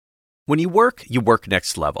When you work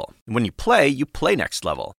next level. When you play next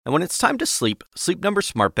level. And when it's time to sleep, Sleep Number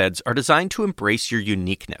smart beds are designed to embrace your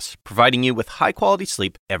uniqueness, providing you with high-quality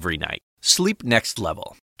sleep every night. Sleep next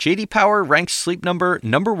level. J.D. Power ranks Sleep Number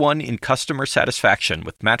number 1 in customer satisfaction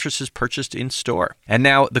with mattresses purchased in-store. And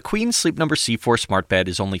now, the Queen Sleep Number C4 smart bed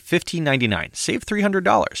is only $1,599. Save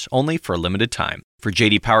 $300, only for a limited time. For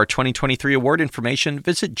J.D. Power 2023 award information,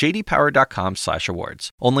 visit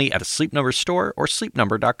jdpower.com/awards. Only at a Sleep Number store or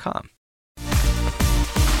sleepnumber.com.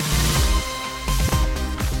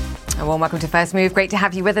 A warm welcome to First Move. Great to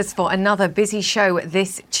have you with us for another busy show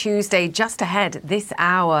this Tuesday. Just ahead this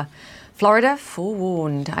hour, Florida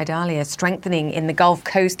forewarned. Idalia strengthening in the Gulf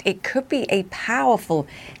Coast. It could be a powerful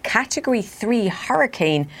Category 3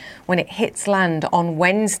 hurricane when it hits land on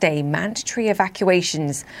Wednesday. Mandatory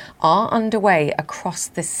evacuations are underway across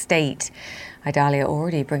the state. Idalia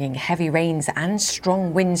already bringing heavy rains and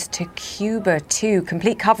strong winds to Cuba too.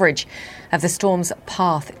 Complete coverage of the storm's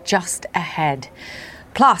path just ahead.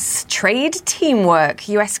 Plus, trade teamwork.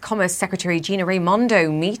 U.S. Commerce Secretary Gina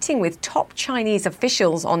Raimondo meeting with top Chinese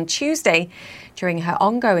officials on Tuesday during her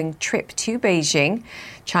ongoing trip to Beijing.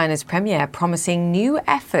 China's premier promising new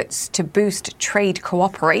efforts to boost trade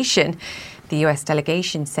cooperation. The U.S.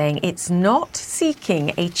 delegation saying it's not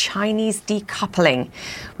seeking a Chinese decoupling.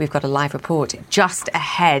 We've got a live report just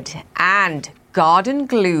ahead. And garden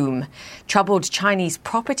gloom. Troubled Chinese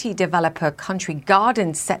property developer Country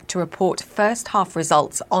Garden set to report first half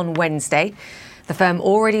results on Wednesday. The firm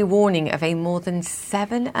already warning of a more than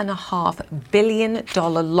 $7.5 billion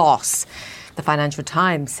loss. The Financial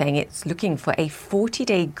Times saying it's looking for a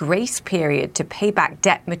 40-day grace period to pay back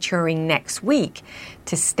debt maturing next week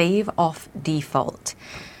to stave off default.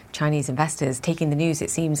 Chinese investors taking the news, it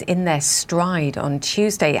seems, in their stride on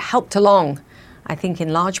Tuesday, helped along, I think, in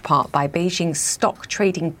large part by Beijing's stock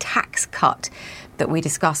trading tax cut that we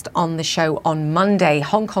discussed on the show on Monday.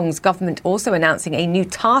 Hong Kong's government also announcing a new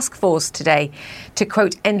task force today to,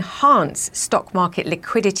 quote, enhance stock market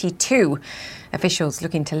liquidity too. Officials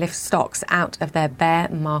looking to lift stocks out of their bear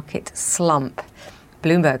market slump.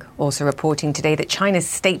 Bloomberg also reporting today that China's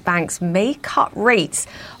state banks may cut rates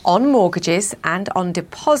on mortgages and on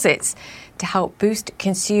deposits to help boost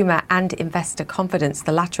consumer and investor confidence.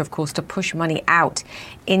 The latter, of course, to push money out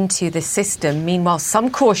into the system. Meanwhile, some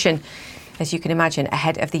caution, as you can imagine,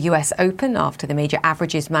 ahead of the US Open after the major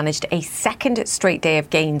averages managed a second straight day of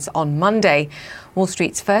gains on Monday. Wall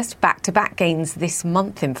Street's first back-to-back gains this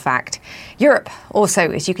month, in fact. Europe also,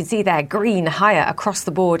 as you can see there, green higher across the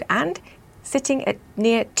board and sitting at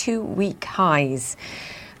near 2-week highs.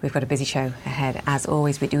 We've got a busy show ahead, as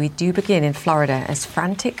always. We do begin in Florida as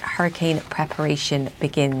frantic hurricane preparation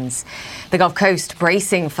begins. The Gulf Coast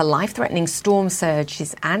bracing for life-threatening storm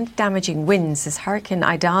surges and damaging winds as Hurricane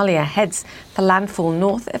Idalia heads for landfall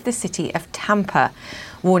north of the city of Tampa.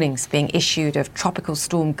 Warnings being issued of tropical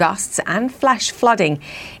storm gusts and flash flooding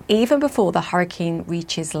even before the hurricane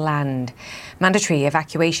reaches land. Mandatory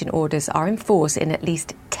evacuation orders are in force in at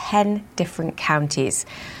least 10 different counties.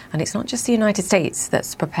 And it's not just the United States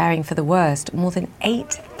that's preparing for the worst. More than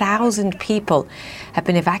 8,000 people have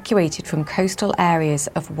been evacuated from coastal areas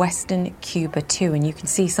of western Cuba too. And you can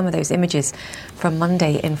see some of those images from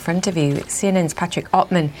Monday in front of you. CNN's Patrick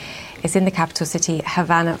Ottman is in the capital city,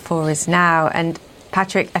 Havana, for us now. And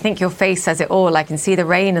Patrick, I think your face says it all. I can see the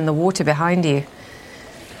rain and the water behind you.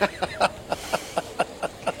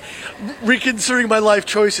 Reconsidering my life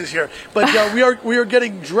choices here, but we are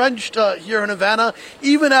getting drenched here in Havana,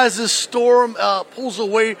 even as this storm pulls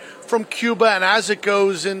away from Cuba and as it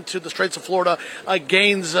goes into the Straits of Florida,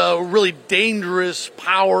 gains really dangerous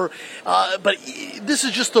power. But this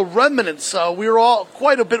is just the remnants. We are all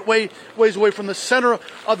quite a bit ways away from the center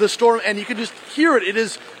of the storm, and you can just hear it. It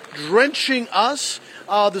is drenching us.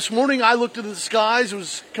 This morning I looked at the skies, it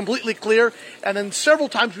was completely clear, and then several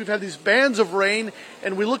times we've had these bands of rain,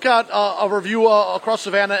 and we look out of our view across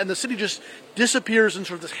Savannah, and the city just disappears in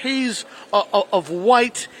sort of this haze of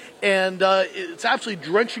white, and it's absolutely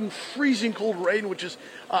drenching, freezing cold rain, which is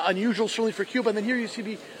unusual certainly for Cuba. And then here you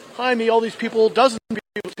see behind me all these people, dozens of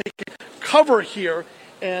people taking cover here,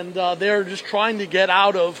 and they're just trying to get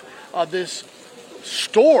out of this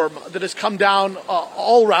storm that has come down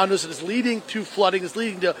all around us and is leading to flooding, is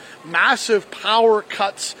leading to massive power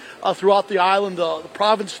cuts throughout the island, the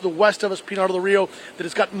province to the west of us, Pinar del Rio, that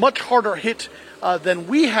has got much harder hit than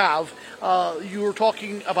we have. You were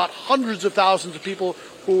talking about hundreds of thousands of people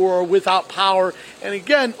who are without power. And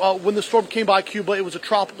again, when the storm came by Cuba, it was a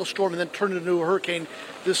tropical storm and then turned into a hurricane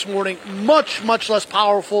this morning. Much, much less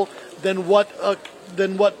powerful than what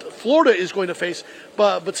Florida is going to face.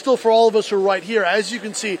 But still, for all of us who are right here, as you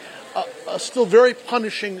can see, a still very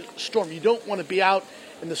punishing storm. You don't want to be out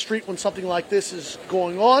in the street when something like this is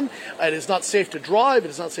going on. It is not safe to drive. It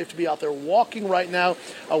is not safe to be out there walking right now.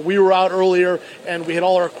 We were out earlier and we had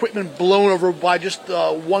all our equipment blown over by just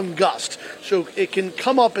one gust. So it can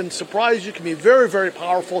come up and surprise you. It can be very, very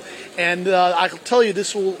powerful. And I can tell you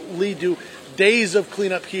this will lead to days of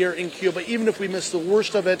cleanup here in Cuba. Even if we miss the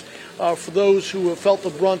worst of it, for those who have felt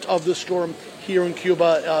the brunt of the storm here in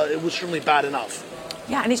Cuba, it was certainly bad enough.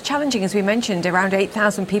 Yeah, and it's challenging, as we mentioned, around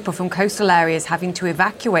 8,000 people from coastal areas having to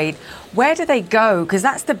evacuate. Where do they go? Because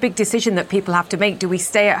that's the big decision that people have to make. Do we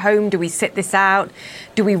stay at home? Do we sit this out?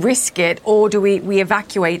 Do we risk it? Or do we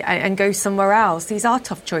evacuate and go somewhere else? These are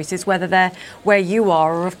tough choices, whether they're where you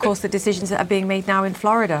are or, of course, the decisions that are being made now in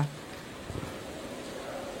Florida.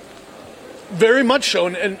 Very much so.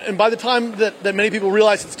 And by the time that many people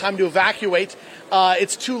realize it's time to evacuate,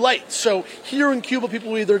 it's too late. So here in Cuba,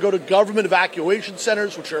 people will either go to government evacuation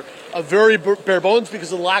centers, which are very bare bones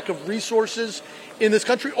because of the lack of resources in this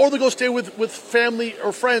country, or they'll go stay with family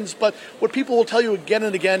or friends. But what people will tell you again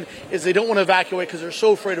and again is they don't want to evacuate because they're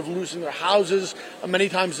so afraid of losing their houses, many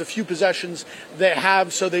times the few possessions they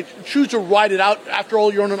have. So they choose to ride it out. After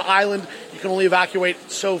all, you're on an island. You can only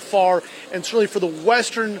evacuate so far. And certainly for the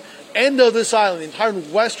western end of this island, the entire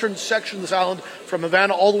western section of this island, from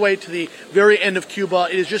Havana all the way to the very end of Cuba,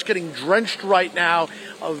 it is just getting drenched right now.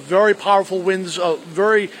 Very powerful winds,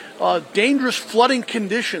 very dangerous flooding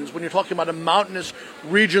conditions when you're talking about a mountainous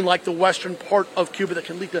region like the western part of Cuba that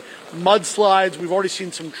can lead to mudslides. We've already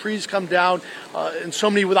seen some trees come down, and so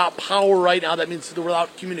many without power right now. That means they're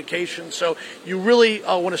without communication. So you really,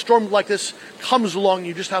 when a storm like this comes along,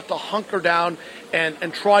 you just have to hunker down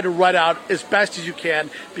and try to ride out as best as you can,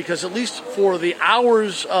 because at least for the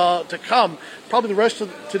hours to come, probably the rest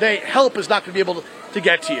of today, help is not going to be able to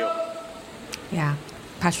get to you. Yeah.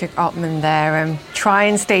 Patrick Ottman there. Try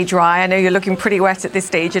and stay dry. I know you're looking pretty wet at this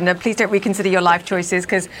stage, and please don't reconsider your life choices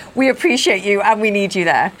because we appreciate you and we need you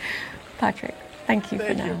there. Patrick, thank you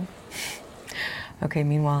for now. Okay,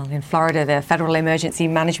 meanwhile, in Florida, the Federal Emergency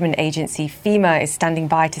Management Agency, FEMA, is standing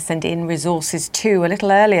by to send in resources too. A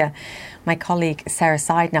little earlier, my colleague Sarah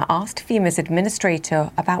Seidner asked FEMA's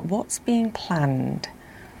administrator about what's being planned.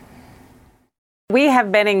 We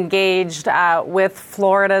have been engaged with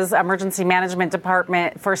Florida's Emergency Management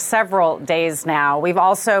Department for several days now. We've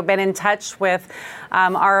also been in touch with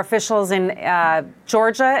our officials in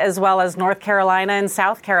Georgia as well as North Carolina and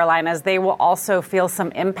South Carolina, as they will also feel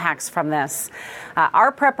some impacts from this.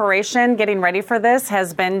 Our preparation, getting ready for this,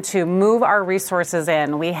 has been to move our resources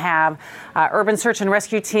in. We have urban search and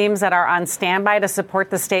rescue teams that are on standby to support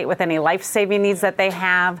the state with any life-saving needs that they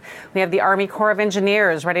have. We have the Army Corps of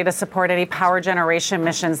Engineers ready to support any power generation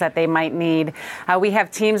missions that they might need. We have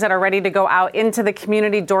teams that are ready to go out into the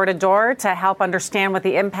community door to door to help understand what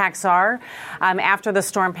the impacts are after the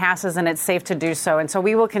storm passes and it's safe to do so. And so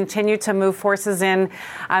we will continue to move forces in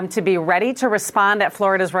to be ready to respond at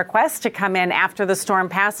Florida's request to come in after the storm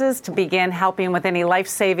passes to begin helping with any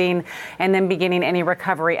life-saving and then beginning any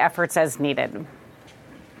recovery efforts as needed.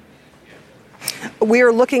 We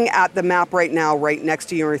are looking at the map right now, right next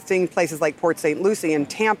to you. We're seeing places like Port St. Lucie and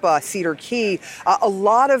Tampa, Cedar Key, a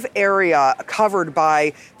lot of area covered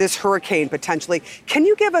by this hurricane potentially. Can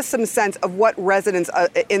you give us some sense of what residents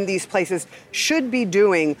in these places should be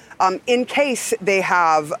doing in case they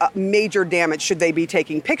have major damage? Should they be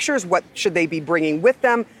taking pictures? What should they be bringing with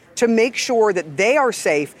them to make sure that they are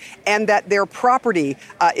safe and that their property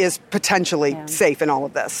is potentially safe in all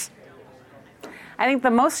of this? I think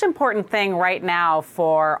the most important thing right now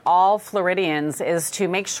for all Floridians is to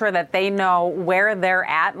make sure that they know where they're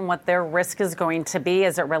at and what their risk is going to be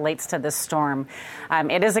as it relates to this storm.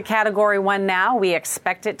 It is a Category 1 now. We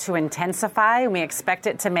expect it to intensify. We expect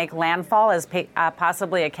it to make landfall as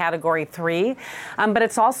possibly a Category 3. But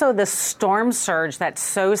it's also the storm surge that's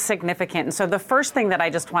so significant. And so the first thing that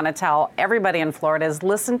I just want to tell everybody in Florida is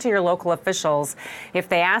listen to your local officials. If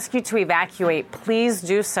they ask you to evacuate, please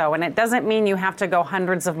do so. And it doesn't mean you have to go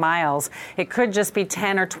hundreds of miles. It could just be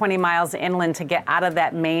 10 or 20 miles inland to get out of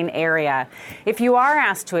that main area. If you are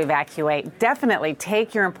asked to evacuate, definitely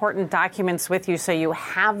take your important documents with you so you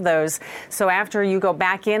have those. So after you go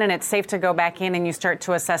back in and it's safe to go back in and you start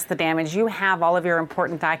to assess the damage, you have all of your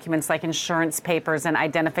important documents like insurance papers and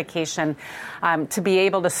identification to be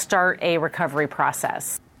able to start a recovery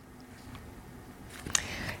process.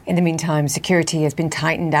 In the meantime, security has been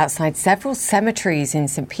tightened outside several cemeteries in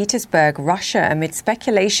St. Petersburg, Russia, amid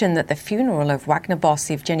speculation that the funeral of Wagner boss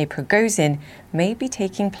Yevgeny Prigozhin may be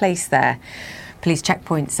taking place there. Police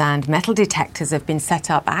checkpoints and metal detectors have been set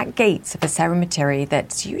up at gates of a cemetery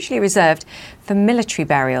that's usually reserved for military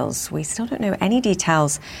burials. We still don't know any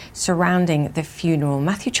details surrounding the funeral.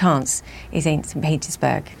 Matthew Chance is in St.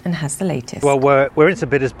 Petersburg and has the latest. Well, we're in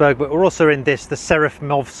St. Petersburg, but we're also in the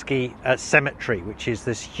Serafimovsky Cemetery, which is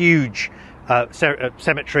this huge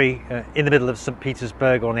cemetery in the middle of St.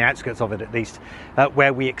 Petersburg, or on the outskirts of it at least,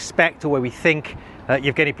 where we expect, or where we think,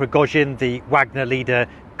 Yevgeny Prigozhin, the Wagner leader,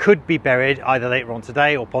 could be buried either later on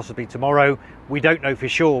today or possibly tomorrow. We don't know for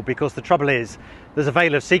sure, because the trouble is there's a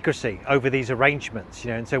veil of secrecy over these arrangements,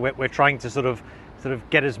 and so we're trying to sort of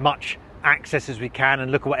get as much access as we can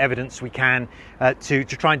and look at what evidence we can to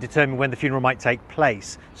try and determine when the funeral might take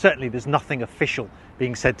place. Certainly there's nothing official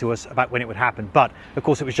being said to us about when it would happen, but of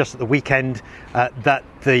course it was just at the weekend that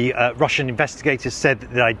the Russian investigators said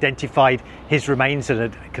that they identified his remains and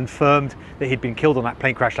had confirmed that he'd been killed on that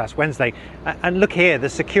plane crash last Wednesday. And look here, the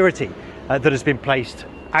security that has been placed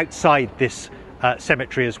outside this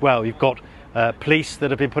cemetery as well. You've got police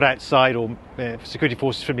that have been put outside, or security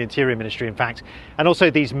forces from the Interior Ministry, in fact, and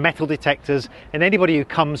also these metal detectors, and anybody who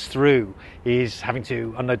comes through is having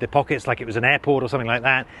to unload their pockets like it was an airport or something like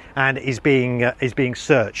that, and is being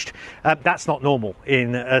searched. That's not normal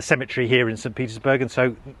in a cemetery here in St. Petersburg, and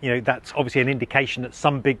so that's obviously an indication that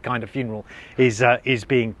some big kind of funeral is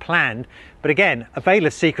being planned. But again, a veil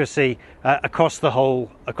of secrecy across the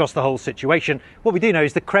whole situation. What we do know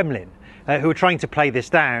is the Kremlin, who are trying to play this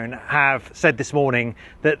down, have said this morning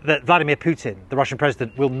that Vladimir Putin, the Russian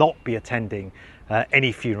president, will not be attending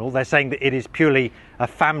any funeral. They're saying that it is purely a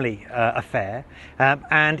family affair.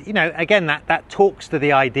 And again, that talks to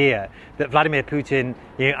the idea that Vladimir Putin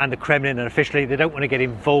and the Kremlin, and officially, they don't want to get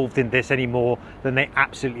involved in this any more than they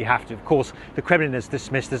absolutely have to. Of course, the Kremlin has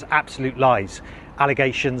dismissed as absolute lies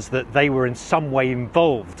allegations that they were in some way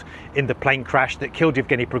involved in the plane crash that killed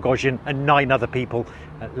Yevgeny Prigozhin and 9 other people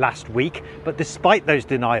last week. But despite those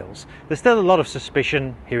denials, there's still a lot of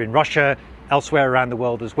suspicion here in Russia, elsewhere around the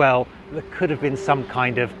world as well. There could have been some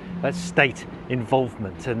kind of state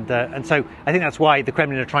involvement, and so I think that's why the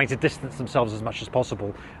Kremlin are trying to distance themselves as much as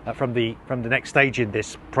possible from the next stage in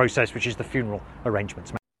this process, which is the funeral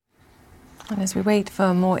arrangements. And as we wait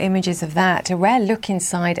for more images of that, a rare look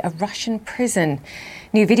inside a Russian prison.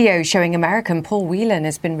 New video showing American Paul Whelan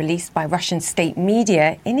has been released by Russian state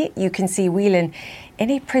media. In it, you can see Whelan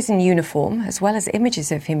in a prison uniform, as well as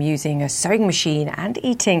images of him using a sewing machine and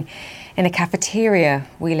eating in a cafeteria.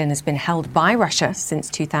 Whelan has been held by Russia since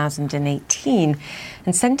 2018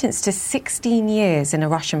 and sentenced to 16 years in a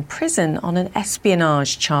Russian prison on an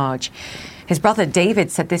espionage charge. His brother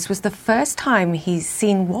David said this was the first time he's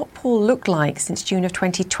seen what Paul looked like since June of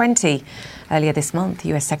 2020. Earlier this month,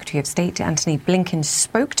 US Secretary of State Antony Blinken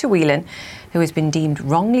spoke to Whelan, who has been deemed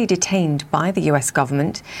wrongly detained by the US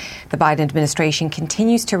government. The Biden administration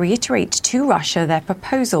continues to reiterate to Russia their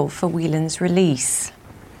proposal for Whelan's release.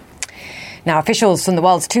 Now, officials from the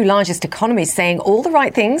world's 2 largest economies saying all the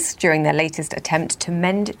right things during their latest attempt to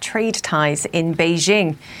mend trade ties in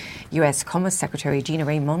Beijing. US Commerce Secretary Gina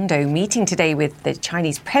Raimondo meeting today with the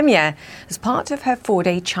Chinese Premier as part of her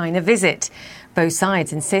 4-day China visit. Both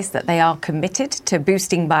sides insist that they are committed to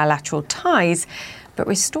boosting bilateral ties, but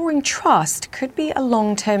restoring trust could be a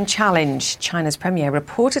long-term challenge. China's Premier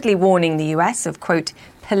reportedly warning the US of, quote,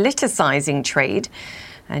 politicizing trade.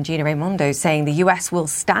 And Gina Raimondo saying the US will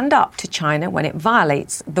stand up to China when it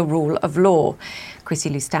violates the rule of law. Christy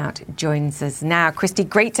Lustout joins us now. Christy,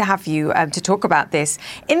 great to have you to talk about this.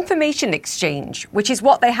 Information exchange, which is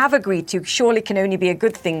what they have agreed to, surely can only be a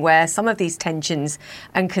good thing where some of these tensions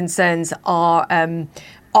and concerns are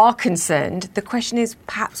concerned. The question is,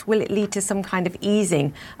 perhaps, will it lead to some kind of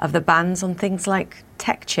easing of the bans on things like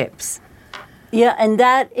tech chips? Yeah, and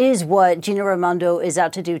that is what Gina Raimondo is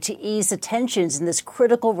out to do, to ease the tensions in this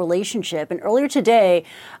critical relationship. And earlier today,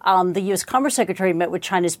 the U.S. Commerce Secretary met with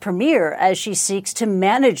China's premier as she seeks to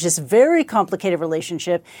manage this very complicated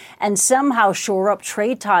relationship and somehow shore up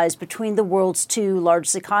trade ties between the world's 2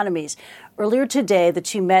 largest economies. Earlier today, the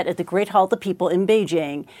 2 met at the Great Hall of the People in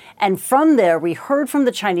Beijing. And from there, we heard from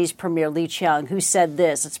the Chinese Premier Li Qiang, who said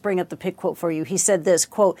this. Let's bring up the pic quote for you. He said this,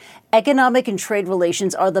 quote, economic and trade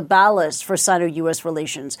relations are the ballast for Sino-U.S.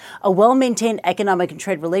 relations. A well-maintained economic and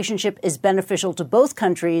trade relationship is beneficial to both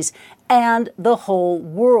countries and the whole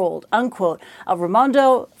world, unquote.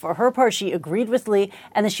 Raimondo, for her part, she agreed with Li,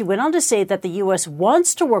 and then she went on to say that the U.S.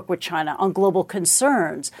 wants to work with China on global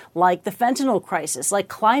concerns like the fentanyl crisis, like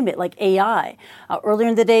climate, like AI. Earlier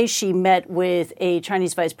in the day, she met with a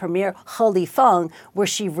Chinese Vice Premier, He Lifeng, where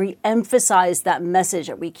she re-emphasized that message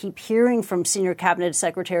that we keep hearing from senior cabinet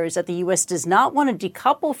secretaries that the U.S. does not want to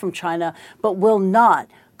decouple from China, but will not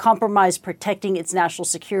compromise protecting its national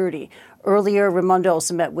security. Earlier, Raimondo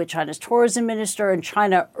also met with China's tourism minister, and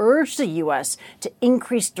China urged the U.S. to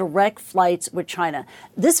increase direct flights with China.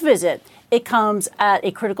 This visit, it comes at a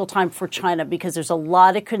critical time for China because there's a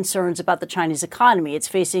lot of concerns about the Chinese economy. It's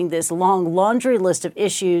facing this long laundry list of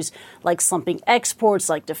issues like slumping exports,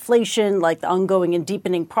 like deflation, like the ongoing and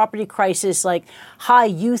deepening property crisis, like high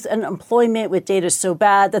youth unemployment with data so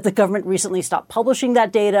bad that the government recently stopped publishing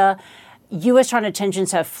that data. U.S.-China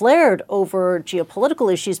tensions have flared over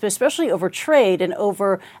geopolitical issues, but especially over trade and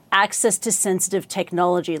over access to sensitive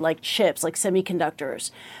technology like chips, like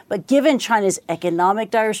semiconductors. But given China's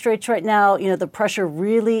economic dire straits right now, the pressure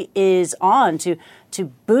really is on to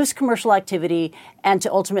boost commercial activity and to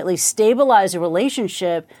ultimately stabilize a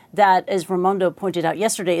relationship that, as Raimondo pointed out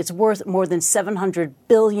yesterday, is worth more than $700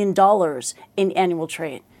 billion in annual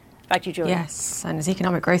trade. Back to you, Julia. Yes, and as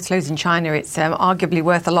economic growth slows in China, it's arguably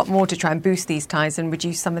worth a lot more to try and boost these ties and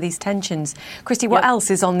reduce some of these tensions. Christy, what else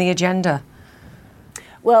is on the agenda?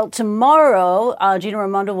 Well, tomorrow, Gina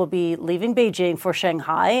Raimondo will be leaving Beijing for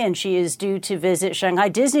Shanghai, and she is due to visit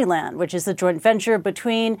Shanghai Disneyland, which is the joint venture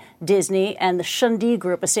between Disney and the Shendi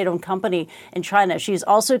Group, a state-owned company in China. She's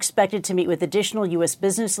also expected to meet with additional U.S.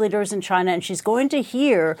 business leaders in China, and she's going to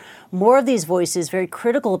hear more of these voices very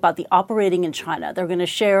critical about the operating in China. They're going to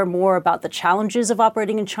share more about the challenges of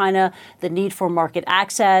operating in China, the need for market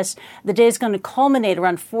access. The day is going to culminate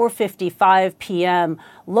around 4:55 p.m.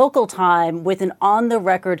 local time with an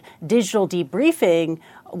on-the-record digital debriefing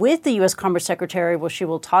with the U.S. Commerce Secretary, where she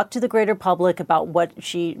will talk to the greater public about what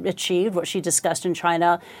she achieved, what she discussed in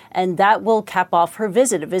China, and that will cap off her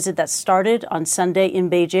visit, a visit that started on Sunday in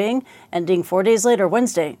Beijing, ending 4 days later,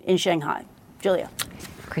 Wednesday, in Shanghai. Julia.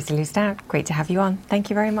 Christy Lustau, great to have you on. Thank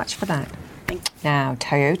you very much for that. Now,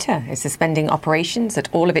 Toyota is suspending operations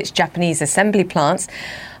at all of its Japanese assembly plants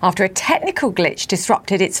after a technical glitch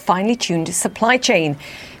disrupted its finely tuned supply chain.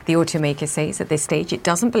 The automaker says at this stage it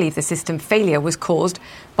doesn't believe the system failure was caused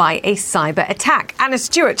by a cyber attack. Anna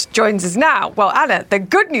Stewart joins us now. Well, Anna, the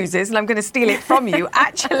good news is, and I'm going to steal it from you,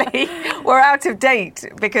 actually, we're out of date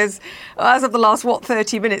because as of the last,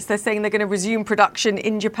 30 minutes, they're saying they're going to resume production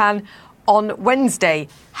in Japan on Wednesday.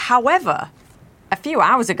 However, a few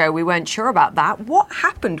hours ago, we weren't sure about that. What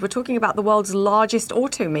happened? We're talking about the world's largest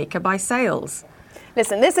automaker by sales.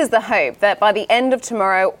 Listen, this is the hope that by the end of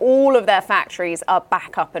tomorrow, all of their factories are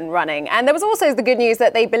back up and running. And there was also the good news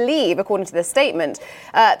that they believe, according to the statement,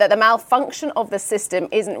 that the malfunction of the system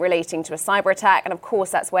isn't relating to a cyber attack. And of course,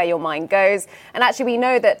 that's where your mind goes. And actually, we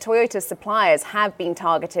know that Toyota's suppliers have been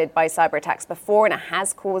targeted by cyber attacks before, and it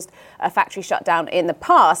has caused a factory shutdown in the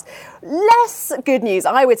past. Less good news,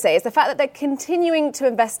 I would say, is the fact that they're continuing to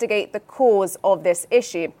investigate the cause of this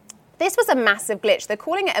issue. This was a massive glitch. They're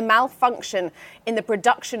calling it a malfunction in the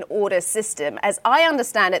production order system. As I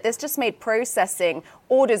understand it, this just made processing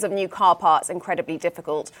orders of new car parts incredibly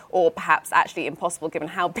difficult, or perhaps actually impossible given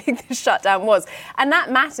how big the shutdown was. And that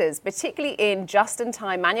matters, particularly in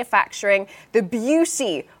just-in-time manufacturing. The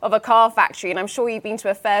beauty of a car factory, and I'm sure you've been to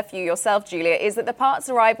a fair few yourself, Julia, is that the parts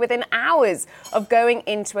arrive within hours of going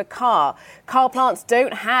into a car. Car plants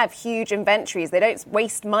don't have huge inventories. They don't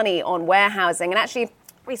waste money on warehousing. And actually,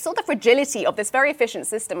 we saw the fragility of this very efficient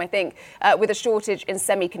system, I think, with a shortage in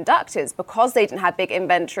semiconductors. Because they didn't have big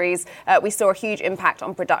inventories, we saw a huge impact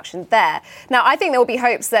on production there. Now, I think there will be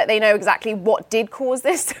hopes that they know exactly what did cause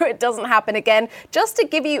this so it doesn't happen again. Just to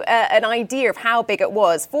give you an idea of how big it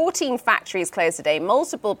was, 14 factories closed today,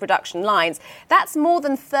 multiple production lines. That's more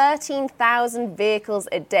than 13,000 vehicles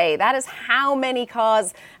a day. That is how many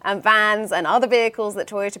cars and vans and other vehicles that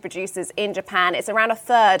Toyota produces in Japan. It's around a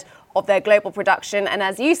third of their global production. And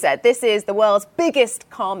as you said, this is the world's biggest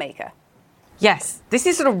car maker. Yes, this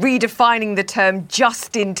is sort of redefining the term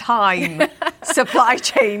just-in-time supply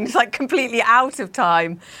chains, like completely out of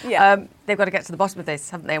time. Yeah. They've got to get to the bottom of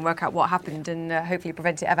this, haven't they, and work out what happened and hopefully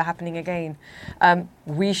prevent it ever happening again.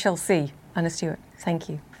 We shall see. Anna Stewart, thank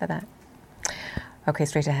you for that. OK,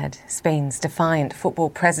 straight ahead. Spain's defiant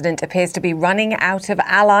football president appears to be running out of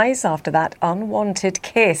allies after that unwanted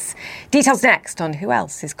kiss. Details next on who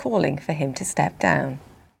else is calling for him to step down.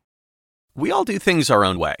 We all do things our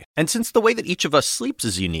own way. And since the way that each of us sleeps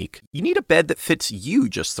is unique, you need a bed that fits you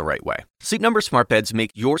just the right way. Sleep Number smart beds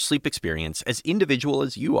make your sleep experience as individual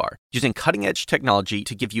as you are, using cutting-edge technology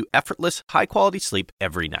to give you effortless, high-quality sleep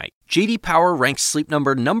every night. J.D. Power ranks Sleep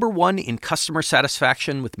Number #1 in customer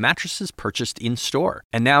satisfaction with mattresses purchased in-store.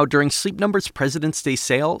 And now, during Sleep Number's President's Day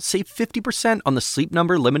sale, save 50% on the Sleep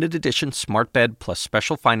Number Limited Edition smart bed plus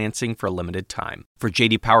special financing for a limited time. For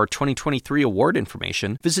J.D. Power 2023 award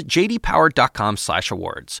information, visit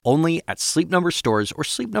jdpower.com/awards. Only at Sleep Number stores or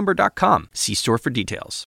sleepnumber.com. See store for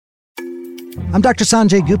details. I'm Dr.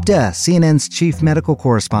 Sanjay Gupta, CNN's chief medical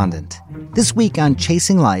correspondent. This week on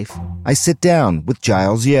Chasing Life, I sit down with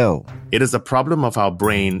Giles Yeo. It is a problem of our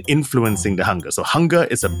brain influencing the hunger. So hunger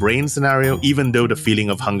is a brain scenario, even though the feeling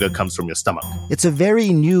of hunger comes from your stomach. It's a very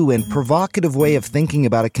new and provocative way of thinking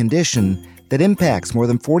about a condition that impacts more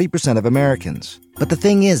than 40% of Americans. But the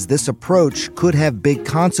thing is, this approach could have big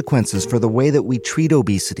consequences for the way that we treat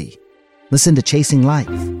obesity. Listen to Chasing Life,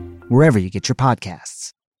 wherever you get your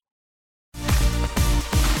podcasts.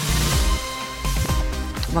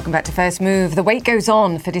 Welcome back to First Move. The wait goes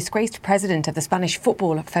on for disgraced president of the Spanish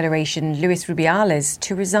Football Federation, Luis Rubiales,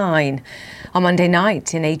 to resign. On Monday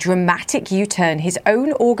night, in a dramatic U-turn, his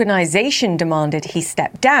own organisation demanded he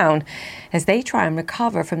step down as they try and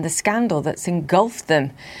recover from the scandal that's engulfed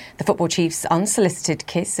them. The football chief's unsolicited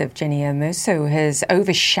kiss of Jenny Hermoso has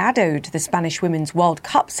overshadowed the Spanish Women's World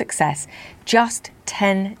Cup success just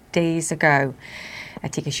 10 days ago.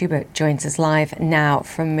 Atika Schubert joins us live now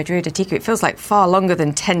from Madrid. Atika, it feels like far longer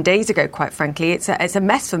than 10 days ago, quite frankly. It's a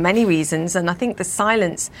mess for many reasons, and I think the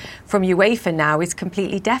silence from UEFA now is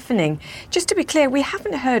completely deafening. Just to be clear, we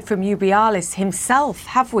haven't heard from Rubiales himself,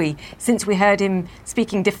 have we, since we heard him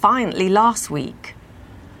speaking defiantly last week?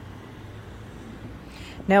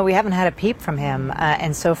 No, we haven't had a peep from him.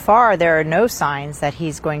 And so far, there are no signs that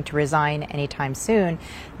he's going to resign anytime soon.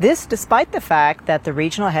 This, despite the fact that the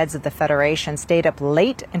regional heads of the federation stayed up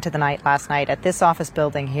late into the night last night at this office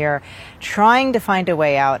building here, trying to find a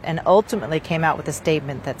way out, and ultimately came out with a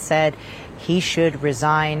statement that said he should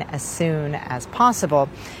resign as soon as possible.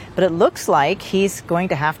 But it looks like he's going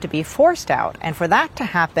to have to be forced out. And for that to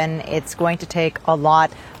happen, it's going to take a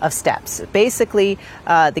lot of steps. Basically,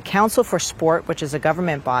 the Council for Sport, which is a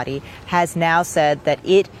government body, has now said that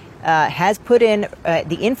it has put in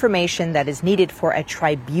the information that is needed for a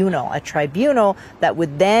tribunal that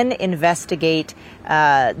would then investigate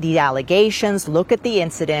the allegations, look at the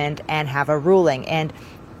incident, and have a ruling. And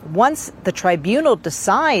once the tribunal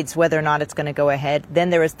decides whether or not it's going to go ahead, then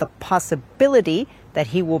there is the possibility that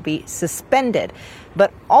he will be suspended.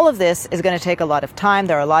 But all of this is going to take a lot of time.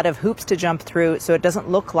 There are a lot of hoops to jump through, so it doesn't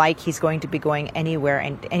look like he's going to be going anywhere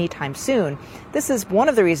anytime soon. This is one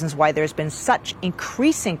of the reasons why there's been such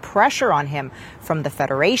increasing pressure on him from the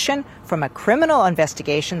federation, from a criminal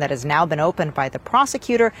investigation that has now been opened by the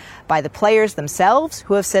prosecutor, by the players themselves,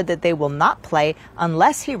 who have said that they will not play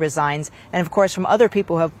unless he resigns, and of course from other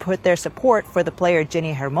people who have put their support for the player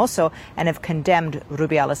Jenny Hermoso and have condemned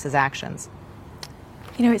Rubiales' actions.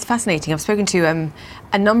 You know, it's fascinating. I've spoken to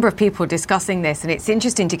a number of people discussing this, and it's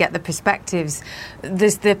interesting to get the perspectives.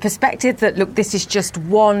 There's the perspective that, look, this is just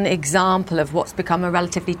one example of what's become a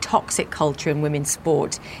relatively toxic culture in women's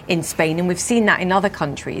sport in Spain, and we've seen that in other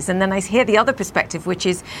countries. And then I hear the other perspective, which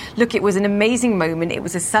is, look, it was an amazing moment. It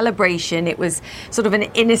was a celebration. It was sort of an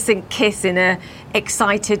innocent kiss in an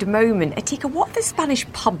excited moment. Atika, what the Spanish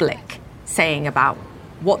public saying about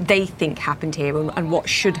what they think happened here and what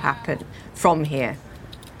should happen from here?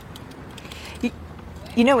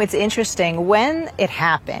 You know, it's interesting. When it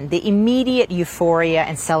happened, the immediate euphoria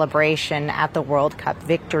and celebration at the World Cup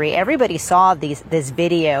victory, everybody saw this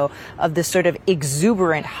video of the sort of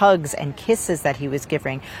exuberant hugs and kisses that he was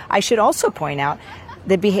giving. I should also point out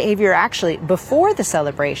the behavior actually before the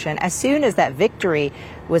celebration. As soon as that victory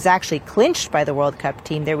was actually clinched by the World Cup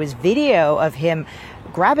team, there was video of him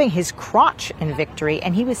grabbing his crotch in victory,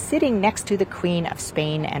 and he was sitting next to the Queen of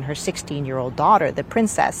Spain and her 16-year-old daughter, the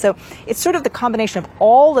princess. So it's sort of the combination of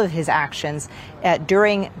all of his actions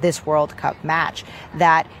during this World Cup match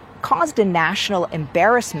that caused a national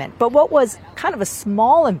embarrassment. But what was kind of a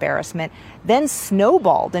small embarrassment then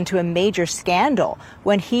snowballed into a major scandal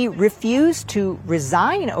when he refused to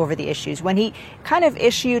resign over the issues, when he kind of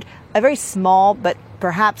issued a very small but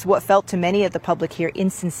perhaps what felt to many of the public here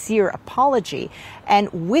insincere apology.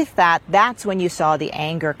 And with that, that's when you saw the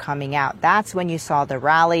anger coming out. That's when you saw the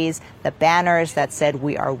rallies, the banners that said,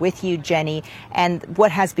 "We are with you, Jenny," and what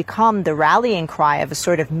has become the rallying cry of a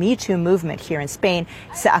sort of Me Too movement here in Spain,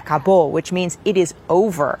 "Se acabó," which means it is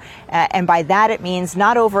over. And by that it means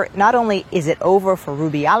not only is it over for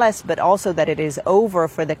Rubiales, but also that it is over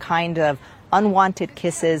for the kind of unwanted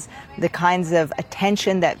kisses, the kinds of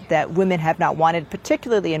attention that women have not wanted,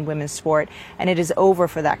 particularly in women's sport, and it is over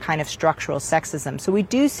for that kind of structural sexism. So we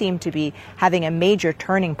do seem to be having a major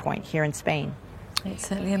turning point here in Spain. It's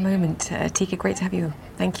certainly a moment. Atika, great to have you.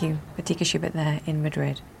 Thank you. Atika Schubert there in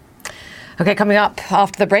Madrid. Okay, coming up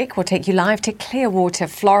after the break, we'll take you live to Clearwater,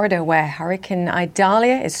 Florida, where Hurricane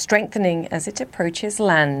Idalia is strengthening as it approaches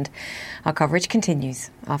land. Our coverage continues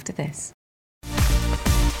after this.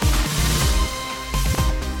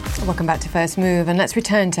 Welcome back to First Move, and let's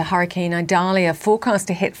return to Hurricane Idalia, forecast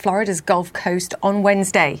to hit Florida's Gulf Coast on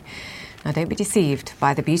Wednesday. Now, don't be deceived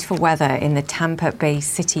by the beautiful weather in the Tampa Bay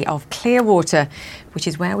city of Clearwater, which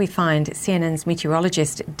is where we find CNN's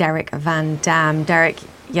meteorologist Derek Van Dam. Derek,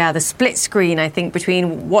 the split screen, I think,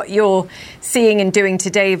 between what you're seeing and doing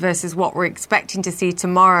today versus what we're expecting to see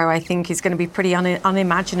tomorrow, I think is going to be pretty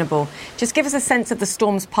unimaginable. Just give us a sense of the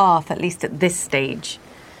storm's path, at least at this stage.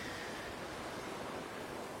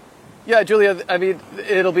 Yeah, Julia, I mean,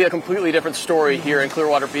 it'll be a completely different story here in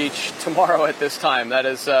Clearwater Beach tomorrow at this time. That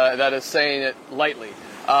is saying it lightly.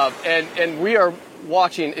 And we are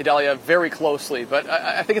watching Idalia very closely. But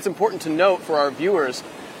I think it's important to note for our viewers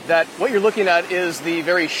that what you're looking at is the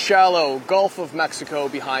very shallow Gulf of Mexico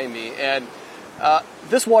behind me. And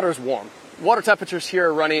this water is warm. Water temperatures here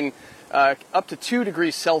are running up to 2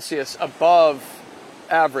 degrees Celsius above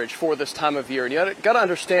average for this time of year. And you got to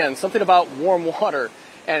understand something about warm water.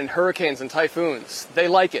 And hurricanes and typhoons, they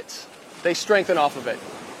like it. They strengthen off of it.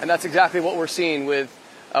 And that's exactly what we're seeing with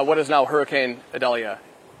what is now Hurricane Idalia.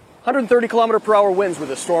 130 kilometer per hour winds with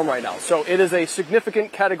the storm right now. So it is a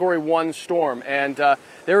significant Category 1 storm. And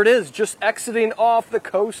there it is, just exiting off the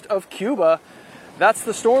coast of Cuba. That's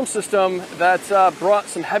the storm system that brought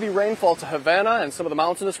some heavy rainfall to Havana and some of the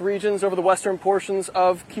mountainous regions over the western portions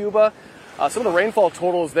of Cuba. Some of the rainfall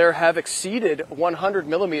totals there have exceeded 100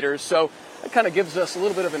 millimeters. So that kind of gives us a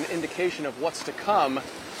little bit of an indication of what's to come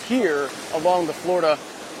here along the Florida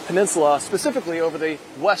Peninsula, specifically over the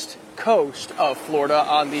west coast of Florida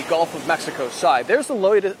on the Gulf of Mexico side. There's the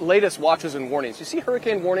latest watches and warnings. You see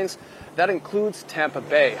hurricane warnings? That includes Tampa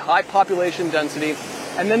Bay, high population density,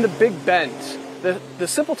 and then the Big Bend. The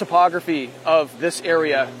simple topography of this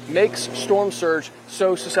area makes storm surge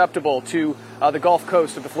so susceptible to the Gulf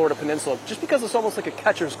Coast of the Florida Peninsula, just because it's almost like a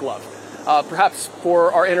catcher's glove. Perhaps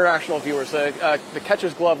for our international viewers, the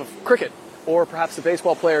catcher's glove of cricket, or perhaps the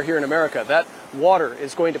baseball player here in America. That water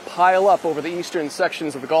is going to pile up over the eastern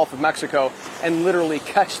sections of the Gulf of Mexico and literally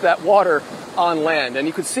catch that water on land. And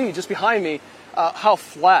you can see just behind me how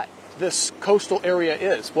flat this coastal area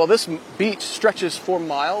is. Well, this beach stretches for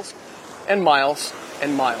miles and miles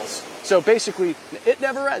and miles. So basically, it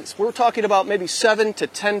never ends. We're talking about maybe 7 to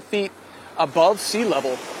 10 feet above sea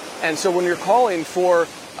level. And so when you're calling for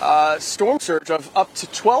storm surge of up to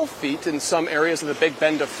 12 feet in some areas of the Big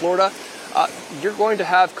Bend of Florida, you're going to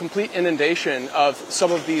have complete inundation of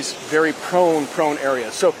some of these very prone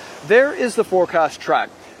areas. So there is the forecast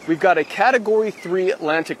track. We've got a Category 3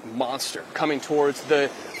 Atlantic monster coming towards the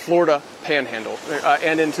Florida Panhandle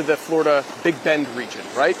and into the Florida Big Bend region,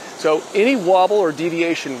 right? So any wobble or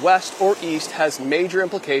deviation west or east has major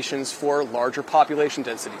implications for larger population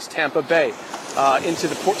densities. Tampa Bay, into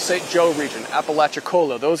the Port St. Joe region,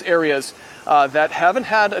 Apalachicola, those areas that haven't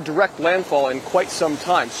had a direct landfall in quite some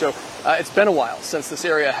time. So it's been a while since this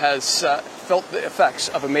area has felt the effects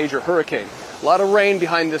of a major hurricane. A lot of rain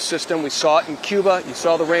behind this system. We saw it in Cuba. You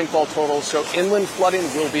saw the rainfall totals. So inland flooding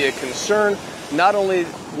will be a concern. Not only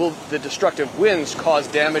will the destructive winds cause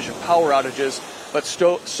damage and power outages, but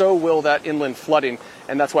so will that inland flooding.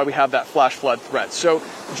 And that's why we have that flash flood threat. So,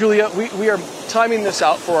 Julia, we are timing this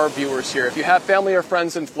out for our viewers here. If you have family or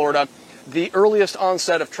friends in Florida, the earliest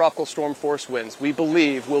onset of tropical storm force winds, we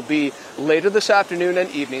believe, will be later this afternoon and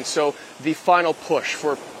evening. So the final push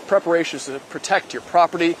for preparations to protect your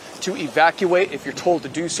property, to evacuate if you're told to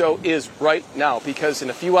do so, is right now, because in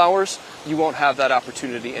a few hours you won't have that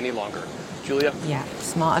opportunity any longer. Julia? Yeah,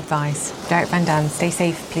 smart advice. Derek Van Dam, stay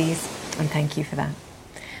safe, please, and thank you for that.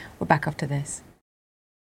 We're back after this.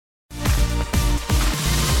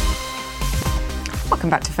 Welcome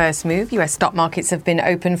back to First Move. US stock markets have been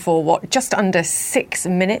open for just under 6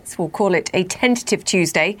 minutes. We'll call it a tentative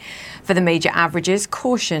Tuesday for the major averages.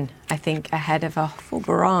 Caution, I think, ahead of a full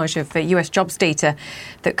barrage of US jobs data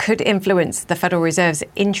that could influence the Federal Reserve's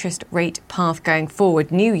interest rate path going forward.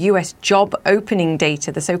 New US job opening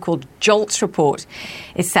data, the so-called JOLTS report,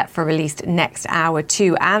 is set for release next hour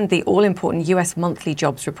too. And the all-important US monthly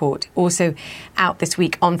jobs report, also out this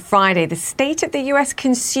week on Friday. The state of the US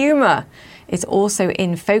consumer is also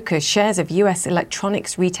in focus. Shares of US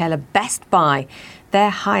electronics retailer Best Buy, they're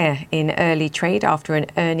higher in early trade after an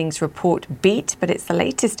earnings report beat, but it's the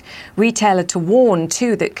latest retailer to warn,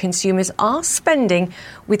 too, that consumers are spending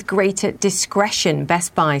with greater discretion.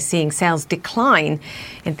 Best Buy seeing sales decline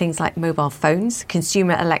in things like mobile phones,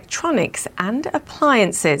 consumer electronics and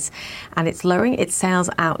appliances, and it's lowering its sales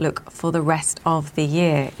outlook for the rest of the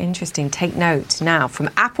year. Interesting. Take note. Now, from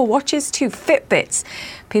Apple Watches to Fitbits,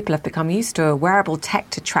 people have become used to a wearable tech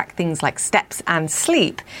to track things like steps and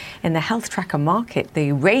sleep in the health tracker market. market.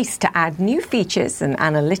 The race to add new features and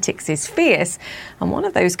analytics is fierce, and one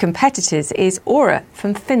of those competitors is Oura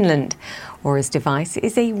from Finland. Oura's device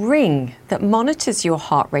is a ring that monitors your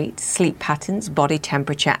heart rate, sleep patterns, body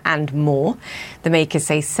temperature, and more. The makers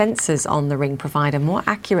say sensors on the ring provide a more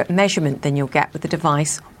accurate measurement than you'll get with the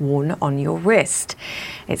device worn on your wrist.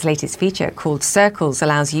 Its latest feature, called Circles,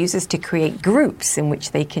 allows users to create groups in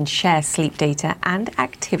which they can share sleep data and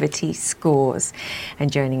activity scores.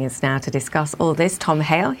 And joining us now to discuss all this, Tom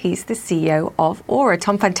Hale. He's the CEO of Oura.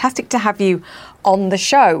 Tom, fantastic to have you on the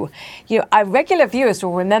show. Our regular viewers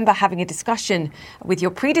will remember having a discussion with your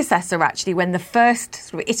predecessor, actually, when the first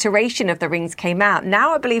sort of iteration of the rings came out.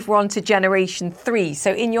 Now I believe we're on to generation 3.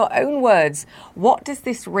 So in your own words, what does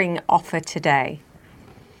this ring offer today?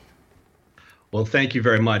 Well, thank you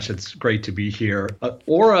very much. It's great to be here.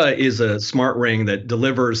 Oura is a smart ring that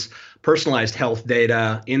delivers personalized health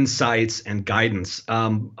data, insights, and guidance.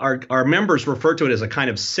 Our members refer to it as a kind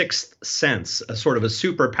of sixth sense, a sort of a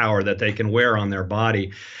superpower that they can wear on their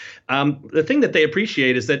body. The thing that they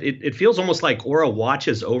appreciate is that it feels almost like Oura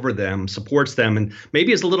watches over them, supports them, and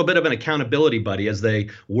maybe is a little bit of an accountability buddy as they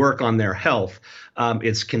work on their health.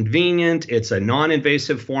 It's convenient, it's a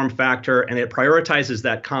non-invasive form factor, and it prioritizes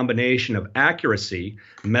that combination of accuracy,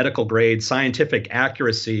 medical grade, scientific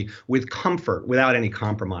accuracy, with comfort without any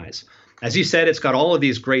compromise. As you said, it's got all of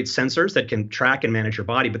these great sensors that can track and manage your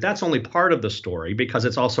body, but that's only part of the story because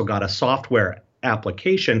it's also got a software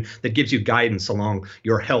application that gives you guidance along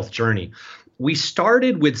your health journey. We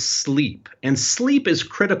started with sleep, and sleep is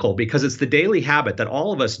critical because it's the daily habit that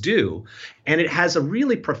all of us do, and it has a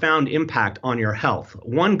really profound impact on your health.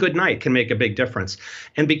 One good night can make a big difference.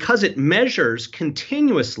 And because it measures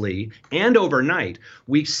continuously and overnight,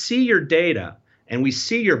 we see your data and we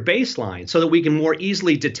see your baseline so that we can more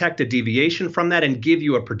easily detect a deviation from that and give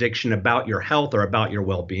you a prediction about your health or about your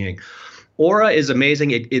well-being. Oura is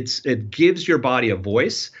amazing. It gives your body a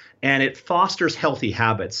voice, and it fosters healthy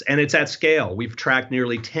habits, and it's at scale. We've tracked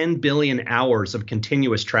nearly 10 billion hours of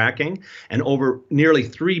continuous tracking and over nearly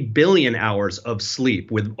 3 billion hours of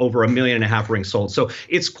sleep with over 1.5 million rings sold. So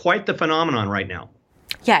it's quite the phenomenon right now.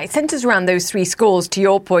 Yeah, it centres around those 3 scores, to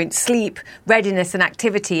your point: sleep, readiness and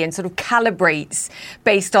activity, and sort of calibrates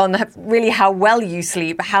based on really how well you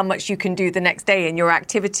sleep, how much you can do the next day in your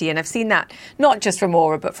activity. And I've seen that not just from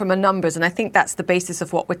Oura, but from a numbers. And I think that's the basis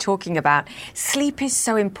of what we're talking about. Sleep is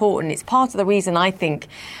so important. It's part of the reason, I think,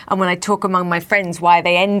 and when I talk among my friends, why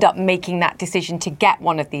they end up making that decision to get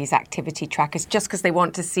one of these activity trackers, just because they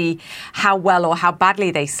want to see how well or how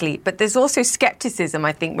badly they sleep. But there's also skepticism,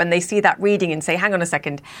 I think, when they see that reading and say, hang on a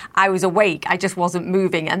second, I was awake, I just wasn't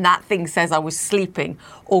moving, and that thing says I was sleeping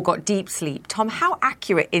or got deep sleep. Tom, how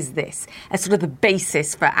accurate is this as sort of the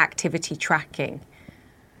basis for activity tracking?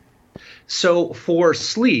 So for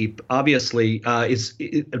sleep, obviously,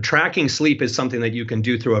 tracking sleep is something that you can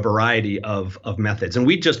do through a variety of methods. And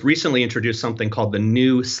we just recently introduced something called the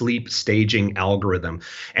new sleep staging algorithm.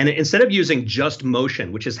 And instead of using just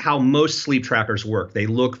motion, which is how most sleep trackers work, they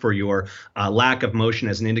look for your lack of motion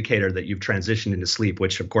as an indicator that you've transitioned into sleep,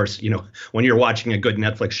 which, of course, when you're watching a good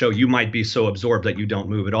Netflix show, you might be so absorbed that you don't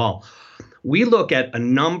move at all. We look at a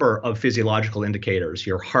number of physiological indicators: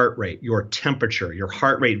 your heart rate, your temperature, your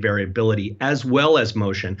heart rate variability, as well as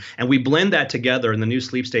motion. And we blend that together in the new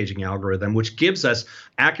sleep staging algorithm, which gives us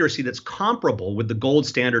accuracy that's comparable with the gold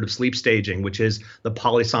standard of sleep staging, which is the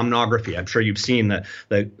polysomnography. I'm sure you've seen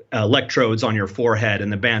the electrodes on your forehead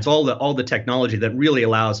and the bands, all the technology that really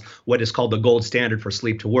allows what is called the gold standard for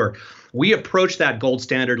sleep to work. We approach that gold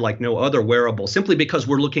standard like no other wearable, simply because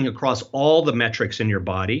we're looking across all the metrics in your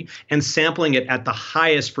body and sampling it at the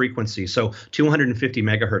highest frequency. So 250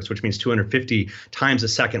 megahertz, which means 250 times a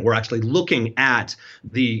second. We're actually looking at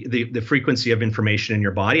the frequency of information in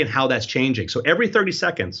your body and how that's changing. So every 30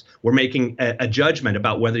 seconds, we're making a judgment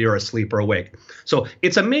about whether you're asleep or awake. So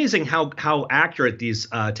it's amazing how accurate these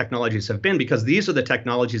technologies have been, because these are the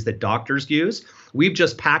technologies that doctors use. We've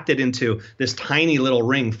just packed it into this tiny little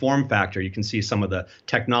ring form factor. You can see some of the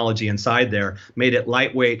technology inside there, made it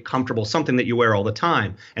lightweight, comfortable, something that you wear all the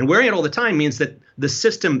time. And wearing it all the time means that the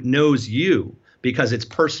system knows you, because it's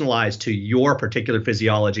personalized to your particular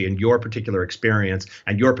physiology and your particular experience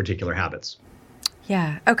and your particular habits.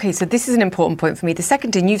 Yeah. Okay. So this is an important point for me. The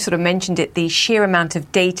second, and you've sort of mentioned it, the sheer amount of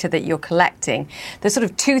data that you're collecting. There's sort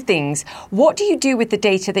of 2 things. What do you do with the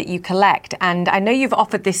data that you collect? And I know you've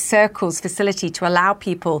offered this Circles facility to allow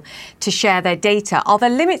people to share their data. Are there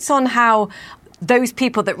limits on how those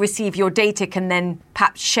people that receive your data can then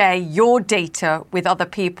perhaps share your data with other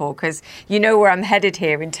people? Because you know where I'm headed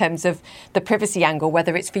here in terms of the privacy angle,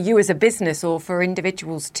 whether it's for you as a business or for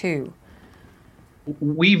individuals too.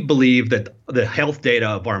 We believe that the health data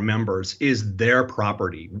of our members is their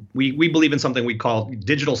property. We believe in something we call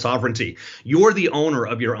digital sovereignty. You're the owner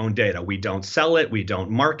of your own data. We don't sell it. We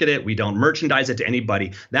don't market it. We don't merchandise it to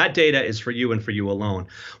anybody. That data is for you and for you alone.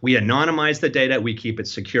 We anonymize the data. We keep it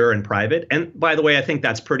secure and private. And by the way, I think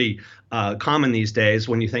that's pretty common these days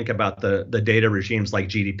when you think about the data regimes like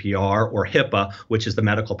GDPR or HIPAA, which is the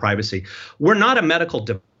medical privacy. We're not a medical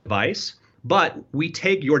device, but we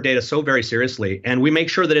take your data so very seriously, and we make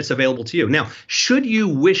sure that it's available to you. Now, should you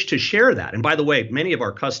wish to share that, and by the way, many of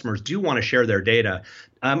our customers do want to share their data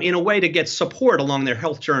in a way to get support along their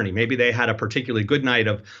health journey. Maybe they had a particularly good night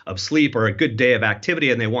of sleep or a good day of activity,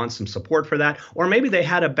 and they want some support for that. Or maybe they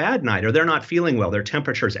had a bad night, or they're not feeling well. Their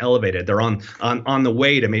temperature is elevated. They're on the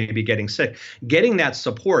way to maybe getting sick. Getting that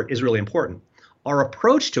support is really important. Our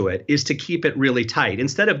approach to it is to keep it really tight.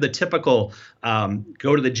 Instead of the typical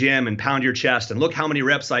go to the gym and pound your chest and look how many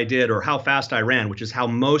reps I did or how fast I ran, which is how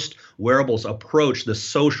most wearables approach the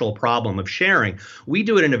social problem of sharing, we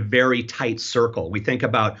do it in a very tight circle. We think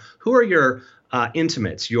about who are your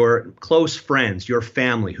intimates, your close friends, your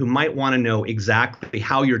family, who might want to know exactly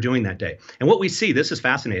how you're doing that day. And what we see, this is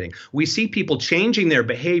fascinating, we see people changing their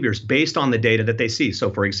behaviors based on the data that they see. So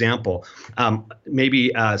for example,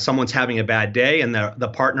 maybe someone's having a bad day and the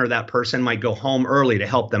partner of that person might go home early to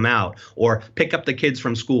help them out or pick up the kids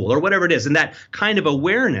from school or whatever it is. And that kind of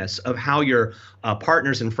awareness of how your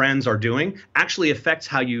partners and friends are doing actually affects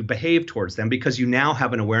how you behave towards them, because you now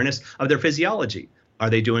have an awareness of their physiology. Are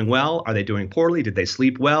they doing well? Are they doing poorly? Did they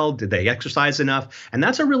sleep well? Did they exercise enough? And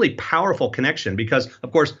that's a really powerful connection because,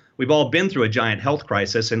 of course, we've all been through a giant health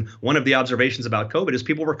crisis. And one of the observations about COVID is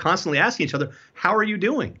people were constantly asking each other, how are you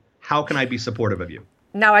doing? How can I be supportive of you?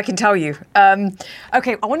 Now I can tell you.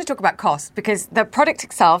 Okay, I want to talk about cost because the product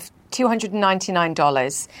itself,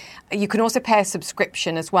 $299. You can also pay a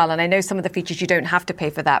subscription as well. And I know some of the features you don't have to pay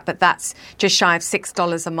for that, but that's just shy of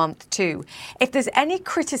 $6 a month too. If there's any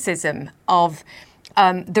criticism of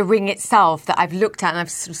the Ring itself that I've looked at and I've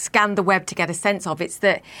sort of scanned the web to get a sense of, it's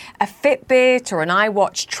that a Fitbit or an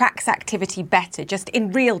iWatch tracks activity better, just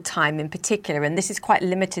in real time in particular, and this is quite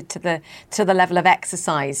limited to the level of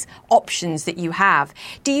exercise options that you have.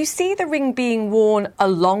 Do you see the Ring being worn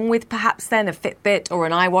along with perhaps then a Fitbit or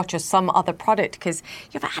an iWatch or some other product? Because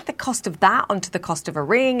you've added the cost of that onto the cost of a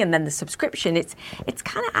Ring and then the subscription. It's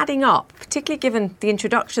kind of adding up, particularly given the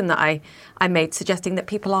introduction that I made, suggesting that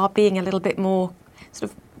people are being a little bit more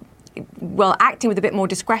acting with a bit more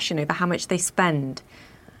discretion over how much they spend.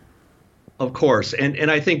 Of course. And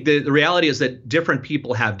I think the reality is that different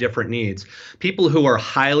people have different needs. People who are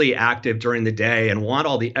highly active during the day and want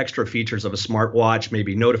all the extra features of a smartwatch,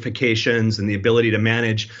 maybe notifications and the ability to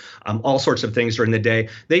manage all sorts of things during the day,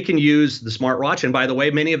 they can use the smartwatch. And by the way,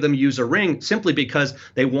 many of them use a Ring simply because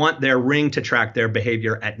they want their Ring to track their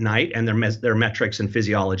behavior at night and their metrics and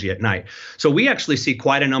physiology at night. So we actually see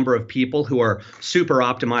quite a number of people who are super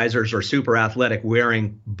optimizers or super athletic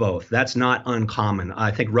wearing both. That's not uncommon. I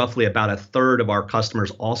think roughly about a third of our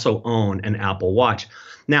customers also own an Apple Watch.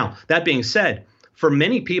 Now, that being said, for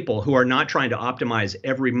many people who are not trying to optimize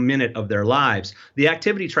every minute of their lives, the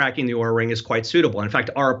activity tracking the Oura Ring is quite suitable. In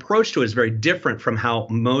fact, our approach to it is very different from how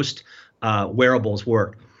most wearables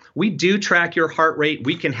work. We do track your heart rate.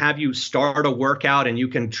 We can have you start a workout and you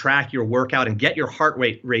can track your workout and get your heart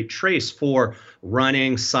rate trace for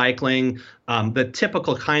running, cycling, the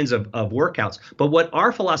typical kinds of workouts. But what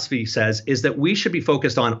our philosophy says is that we should be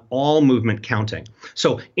focused on all movement counting.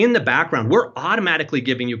 So in the background, we're automatically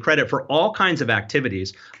giving you credit for all kinds of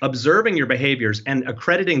activities, observing your behaviors and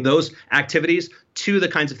accrediting those activities to the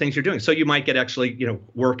kinds of things you're doing. So you might get actually,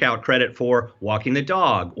 workout credit for walking the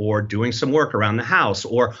dog or doing some work around the house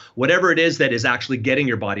or whatever it is that is actually getting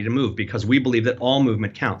your body to move, because we believe that all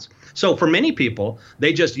movement counts. So for many people,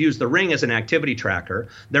 they just use the Ring as an activity tracker.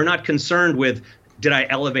 They're not concerned with, did I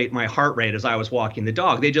elevate my heart rate as I was walking the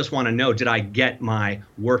dog? They just want to know, did I get my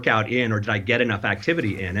workout in or did I get enough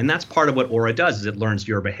activity in? And that's part of what Oura does, is it learns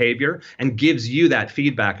your behavior and gives you that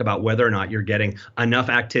feedback about whether or not you're getting enough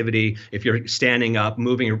activity, if you're standing up,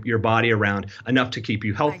 moving your body around, enough to keep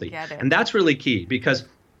you healthy. And that's really key because,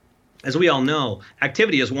 as we all know,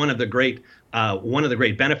 activity is one of the great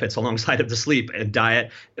benefits alongside of the sleep and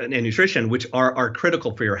diet and nutrition, which are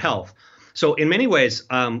critical for your health. So in many ways,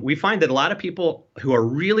 we find that a lot of people who are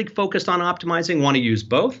really focused on optimizing want to use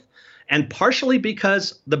both. And partially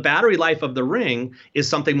because the battery life of the Ring is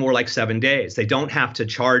something more like 7 days. They don't have to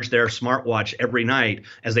charge their smartwatch every night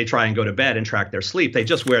as they try and go to bed and track their sleep. They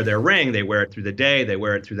just wear their Ring. They wear it through the day. They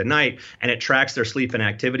wear it through the night. And it tracks their sleep and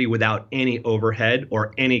activity without any overhead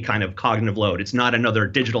or any kind of cognitive load. It's not another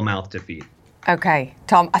digital mouth to feed. Okay,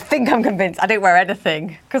 Tom, I think I'm convinced. I don't wear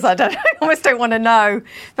anything because I almost don't want to know,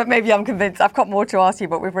 but maybe I'm convinced. I've got more to ask you,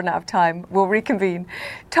 but we've run out of time. We'll reconvene.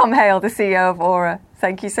 Tom Hale, the CEO of Oura,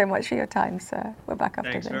 thank you so much for your time, sir. We're back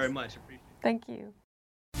after this. Thanks very much. Appreciate it. Thank you.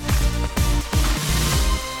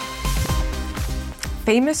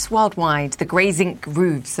 Famous worldwide, the grey zinc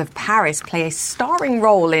roofs of Paris play a starring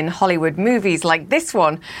role in Hollywood movies like this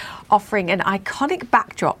one, offering an iconic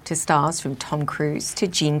backdrop to stars from Tom Cruise to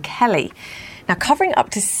Gene Kelly. Now, covering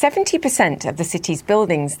up to 70% of the city's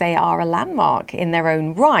buildings, they are a landmark in their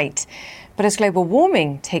own right. But as global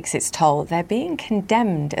warming takes its toll, they're being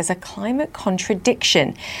condemned as a climate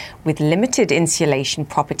contradiction, with limited insulation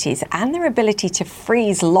properties and their ability to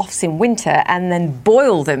freeze lofts in winter and then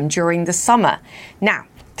boil them during the summer. Now,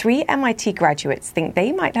 3 MIT graduates think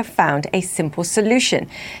they might have found a simple solution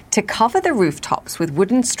to cover the rooftops with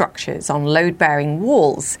wooden structures on load-bearing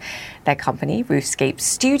walls. Their company, Roofscape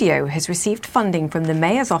Studio, has received funding from the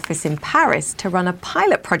mayor's office in Paris to run a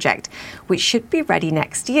pilot project, which should be ready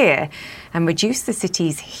next year, and reduce the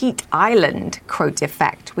city's heat island, quote,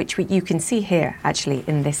 effect, which you can see here, actually,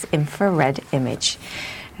 in this infrared image.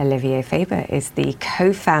 Olivier Faber is the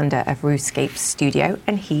co-founder of Roofscape Studio,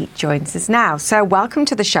 and he joins us now. So welcome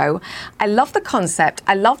to the show. I love the concept.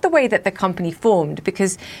 I love the way that the company formed,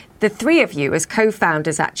 because the three of you as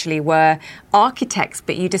co-founders actually were architects,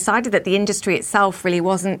 but you decided that the industry itself really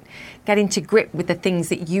wasn't getting to grip with the things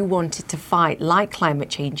that you wanted to fight, like climate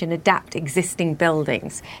change and adapt existing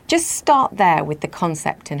buildings. Just start there with the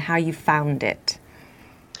concept and how you found it.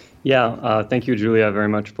 Yeah, thank you, Julia, very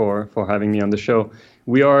much for having me on the show.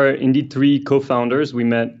 We are indeed 3 co-founders. We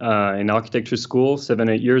met in architecture school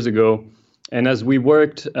 7-8 years ago. And as we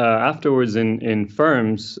worked afterwards in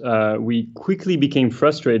firms, we quickly became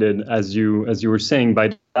frustrated, as you were saying, by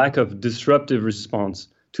the lack of disruptive response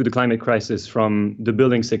to the climate crisis from the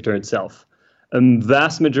building sector itself. A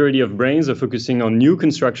vast majority of brains are focusing on new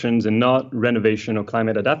constructions and not renovation or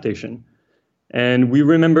climate adaptation. And we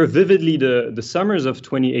remember vividly the summers of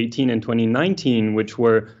 2018 and 2019, which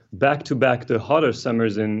were back-to-back the hottest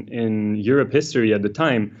summers in Europe history at the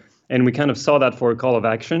time. And we kind of saw that for a call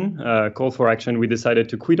for action. We decided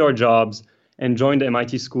to quit our jobs and join the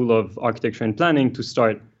MIT School of Architecture and Planning to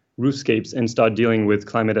start Roofscapes and start dealing with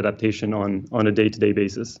climate adaptation on a day-to-day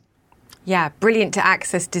basis. Yeah, brilliant to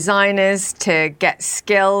access designers, to get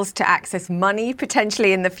skills, to access money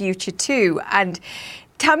potentially in the future too. And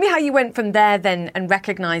tell me how you went from there then, and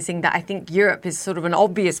recognizing that I think Europe is sort of an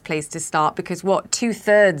obvious place to start, because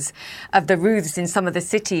 2/3 of the roofs in some of the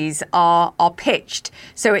cities are pitched.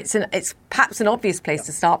 So it's perhaps an obvious place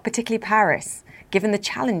to start, particularly Paris, given the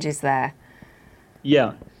challenges there.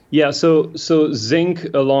 Yeah. So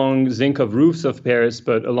zinc of roofs of Paris,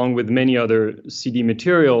 but along with many other CD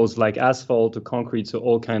materials like asphalt or concrete, so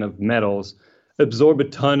all kind of metals, absorb a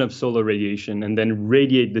ton of solar radiation and then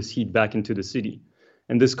radiate this heat back into the city.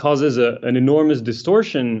 And this causes an enormous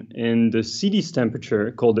distortion in the city's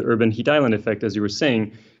temperature, called the urban heat island effect, as you were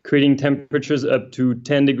saying, creating temperatures up to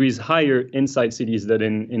 10 degrees higher inside cities than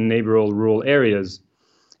in neighboring rural areas.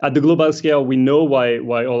 At the global scale, we know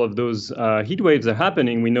why all of those heat waves are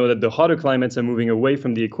happening. We know that the hotter climates are moving away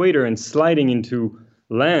from the equator and sliding into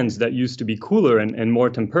lands that used to be cooler and more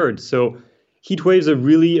tempered. So heat waves are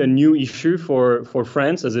really a new issue for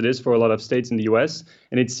France, as it is for a lot of states in the US.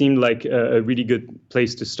 And it seemed like a really good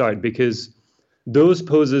place to start, because those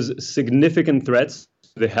poses significant threats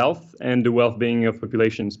to the health and the well-being of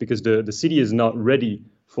populations, because the city is not ready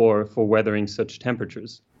for weathering such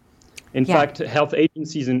temperatures. In fact, health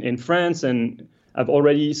agencies in France have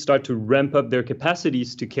already started to ramp up their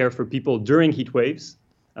capacities to care for people during heat waves.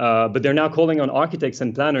 But they're now calling on architects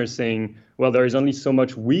and planners saying, well, there is only so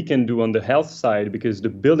much we can do on the health side, because the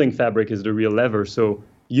building fabric is the real lever. So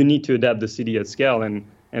you need to adapt the city at scale.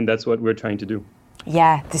 And that's what we're trying to do.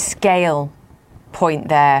 Yeah, the scale point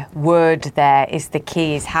there, word there is the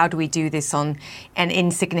key, is how do we do this on an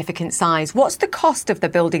insignificant size? What's the cost of the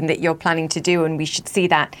building that you're planning to do? And we should see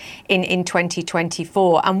that in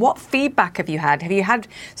 2024. And what feedback have you had? Have you had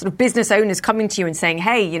sort of business owners coming to you and saying,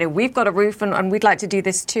 hey, we've got a roof and we'd like to do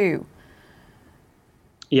this too?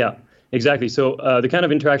 Yeah. Exactly. So the kind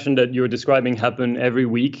of interaction that you're describing happen every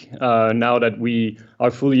week now that we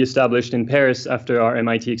are fully established in Paris after our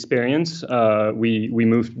MIT experience. We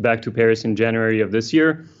moved back to Paris in January of this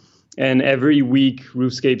year. And every week,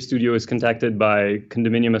 Roofscape Studio is contacted by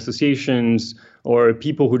condominium associations or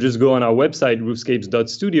people who just go on our website,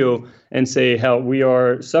 roofscapes.studio, and say, hell, we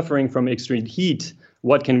are suffering from extreme heat.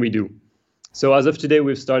 What can we do? So as of today,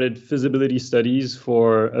 we've started feasibility studies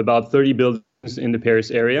for about 30 buildings in the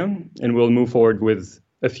Paris area, and we'll move forward with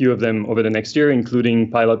a few of them over the next year,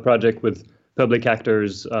 including pilot project with public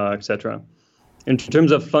actors, etc. In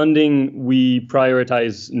terms of funding, we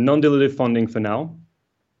prioritize non-dilutive funding for now.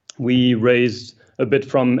 We raised a bit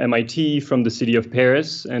from MIT, from the City of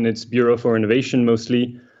Paris and its Bureau for Innovation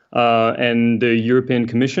mostly, and the European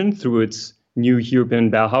Commission through its new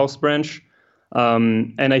European Bauhaus branch.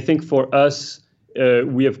 And I think for us,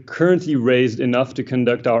 we have currently raised enough to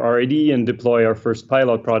conduct our R&D and deploy our first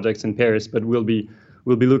pilot projects in Paris, but we'll be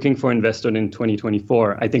looking for investors in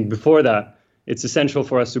 2024. I think before that, it's essential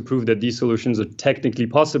for us to prove that these solutions are technically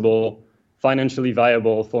possible, financially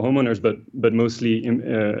viable for homeowners, but mostly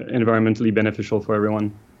environmentally beneficial for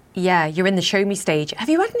everyone. Yeah, you're in the show me stage. Have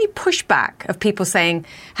you had any pushback of people saying,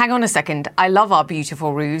 hang on a second, I love our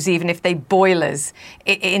beautiful roofs, even if they boil us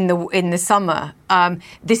in the summer.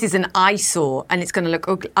 This is an eyesore and it's going to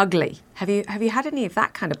look ugly. Have you had any of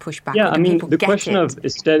that kind of pushback? Yeah, I mean, the question of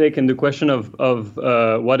aesthetic and the question of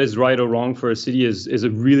what is right or wrong for a city is a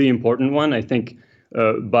really important one. I think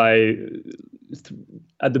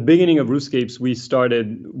at the beginning of Roofscapes, we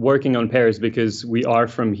started working on Paris because we are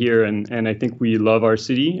from here and I think we love our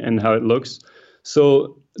city and how it looks.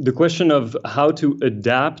 So the question of how to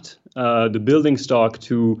adapt the building stock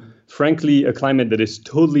to, frankly, a climate that is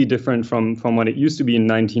totally different from what it used to be in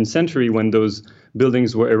the 19th century when those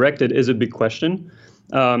buildings were erected is a big question.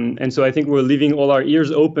 And so I think we're leaving all our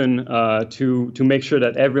ears open to make sure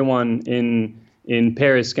that everyone in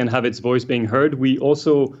Paris can have its voice being heard. We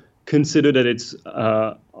also consider that it's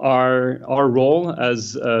our role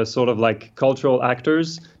as sort of like cultural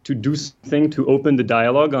actors to do something to open the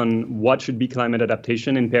dialogue on what should be climate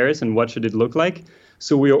adaptation in Paris and what should it look like.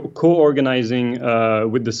 So we are co-organizing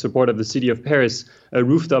with the support of the City of Paris a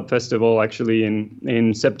rooftop festival actually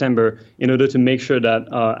in September in order to make sure that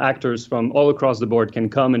actors from all across the board can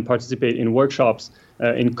come and participate in workshops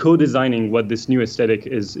in co-designing what this new aesthetic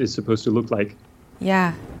is supposed to look like.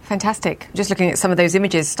 Yeah, fantastic. Just looking at some of those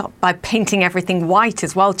images, stop by painting everything white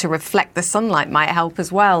as well to reflect the sunlight might help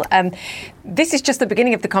as well. This is just the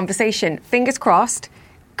beginning of the conversation. Fingers crossed.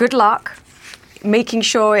 Good luck. Making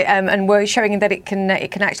sure and we're showing that it can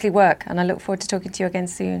actually work. And I look forward to talking to you again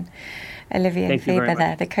soon. Olivier Faber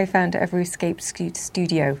there, the co-founder of Roofscape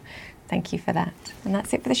Studio. Thank you for that. And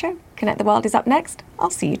that's it for the show. Connect the World is up next.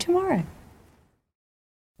 I'll see you tomorrow.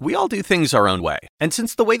 We all do things our own way. And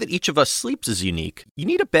since the way that each of us sleeps is unique, you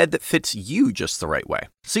need a bed that fits you just the right way.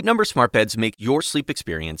 Sleep Number smart beds make your sleep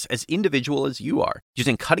experience as individual as you are,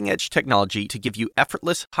 using cutting-edge technology to give you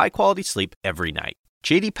effortless, high-quality sleep every night.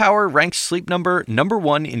 J.D. Power ranks Sleep Number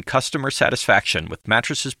 #1 in customer satisfaction with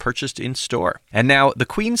mattresses purchased in-store. And now, the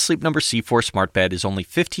Queen Sleep Number C4 smart bed is only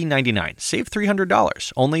 $1,599. Save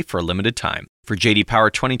 $300, only for a limited time. For J.D. Power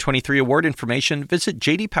 2023 award information, visit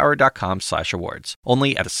jdpower.com/awards.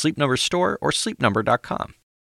 Only at a Sleep Number store or sleepnumber.com.